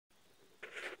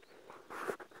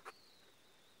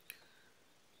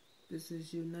This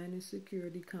is United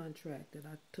Security contract that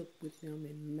I took with them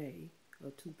in May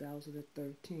of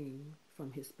 2013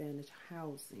 from Hispanic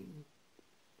Housing.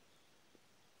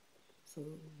 So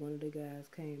one of the guys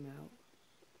came out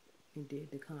and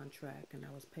did the contract, and I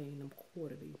was paying them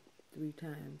quarterly, 3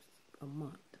 times a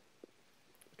month,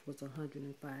 which was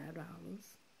 $105.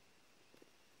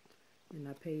 And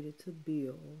I paid it to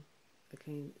Bill. I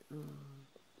can't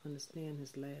understand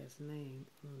his last name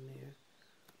on there.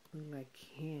 Look like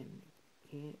I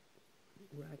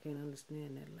can't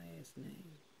understand that last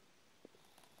name.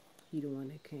 He the one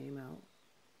that came out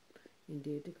and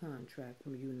did the contract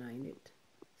from United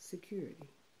Security.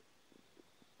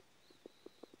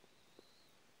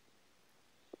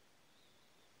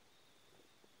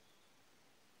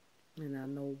 And I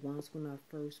know once when I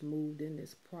first moved in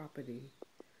this property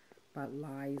by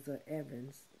Liza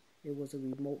Evans, it was a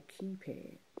remote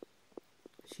keypad.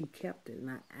 She kept it, and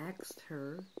I asked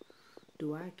her,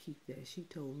 do I keep that? She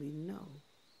told me no.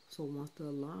 So once the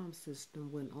alarm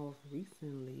system went off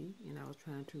recently and I was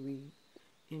trying to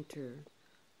re-enter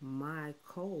my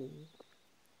code,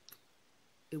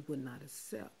 it would not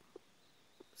accept.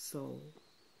 So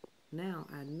now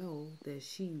I know that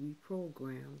she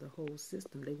reprogrammed the whole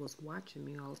system. They was watching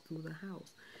me all through the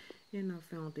house. And I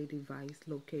found a device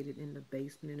located in the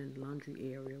basement and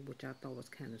laundry area, which I thought was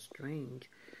kind of strange,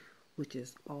 which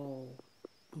is all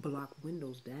block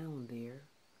windows down there.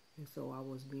 And so I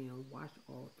was being watched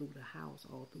all through the house,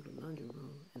 all through the laundry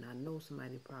room. And I know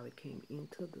somebody probably came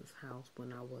into this house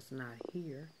when I was not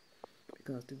here,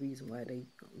 because the reason why they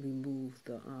removed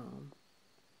the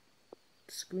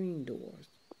screen doors,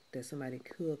 that somebody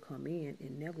could come in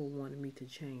and never wanted me to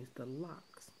change the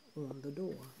locks on the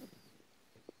door.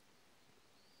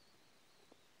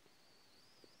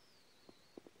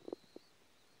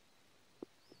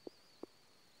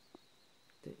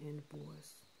 The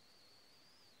invoice.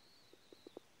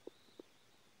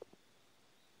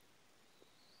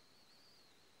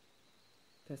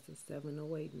 That's the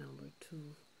 708 number,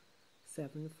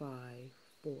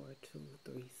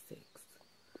 2754236.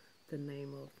 The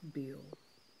name of Bill,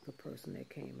 the person that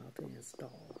came out to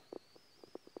install.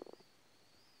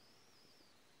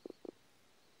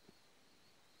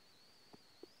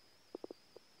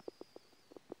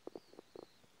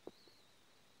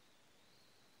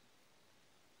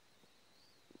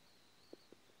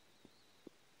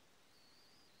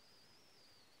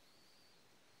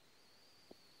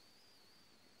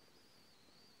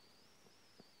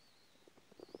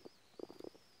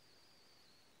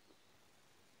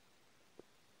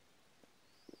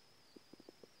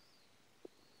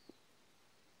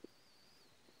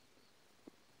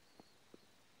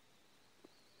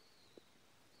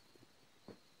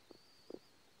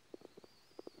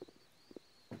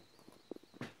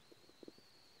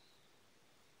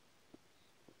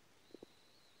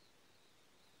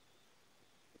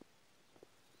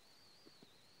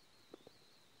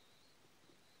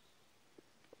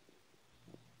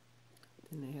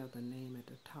 And they have the name at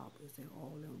the top. Is it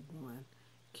all in one?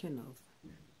 Kenneth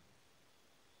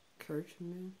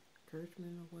Kirchman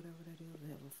or whatever that is. They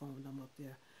have a phone number up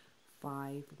there,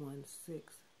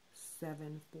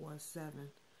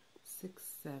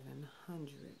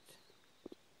 516-747-6700.